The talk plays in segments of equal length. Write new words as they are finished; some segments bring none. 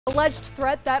Alleged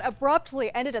threat that abruptly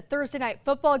ended a Thursday night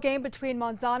football game between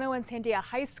Manzano and Sandia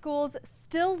high schools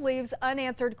still leaves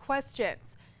unanswered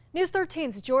questions. News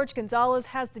 13's George Gonzalez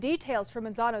has the details from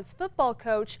Manzano's football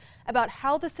coach about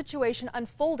how the situation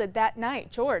unfolded that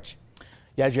night. George.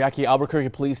 Yeah, Jackie, Albuquerque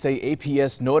police say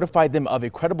APS notified them of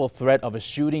a credible threat of a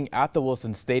shooting at the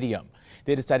Wilson Stadium.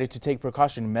 They decided to take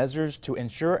precaution measures to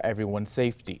ensure everyone's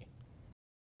safety.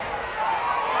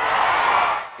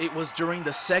 It was during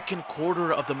the second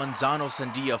quarter of the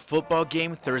Manzano-Sandia football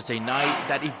game Thursday night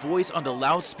that a voice on the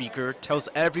loudspeaker tells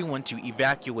everyone to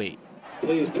evacuate.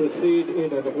 Please proceed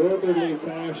in an orderly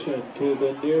fashion to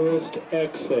the nearest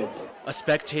exit. A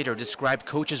spectator described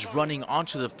coaches running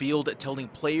onto the field, telling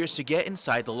players to get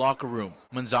inside the locker room.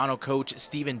 Manzano coach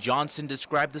Stephen Johnson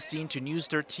described the scene to News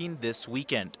 13 this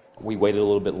weekend. We waited a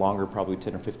little bit longer, probably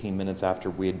 10 or 15 minutes after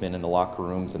we had been in the locker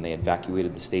rooms and they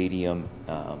evacuated the stadium.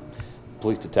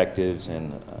 Police detectives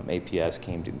and APS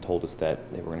came and told us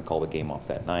that they were going to call the game off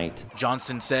that night.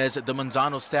 Johnson says the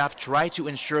Manzano staff tried to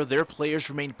ensure their players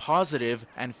remained positive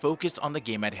and focused on the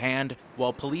game at hand,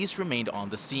 while police remained on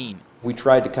the scene. We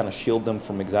tried to kind of shield them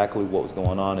from exactly what was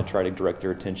going on and try to direct their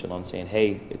attention on saying,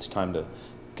 hey, it's time to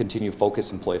continue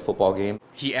focus and play a football game.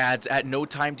 He adds at no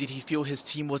time did he feel his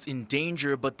team was in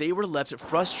danger, but they were left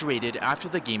frustrated after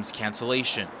the game's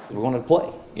cancellation. We wanted to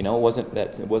play. You know,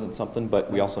 it wasn't something,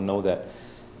 but we also know that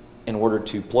in order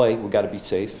to play, we've got to be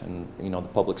safe, and you know, the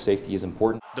public safety is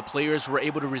important. The players were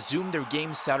able to resume their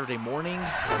game Saturday morning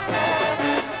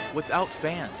without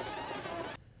fans.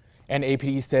 And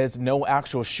APD says no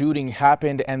actual shooting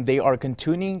happened and they are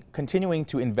continuing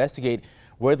to investigate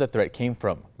where the threat came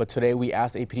from. But today we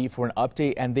asked APD for an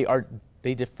update and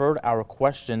they deferred our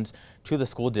questions to the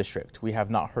school district. We have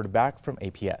not heard back from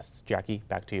APS. Jackie,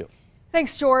 back to you.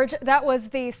 Thanks, George. That was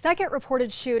the second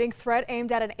reported shooting threat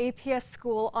aimed at an APS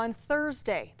school on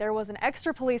Thursday. There was an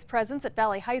extra police presence at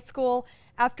Valley High School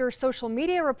after social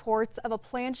media reports of a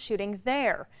planned shooting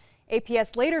there.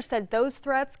 APS later said those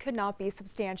threats could not be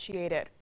substantiated.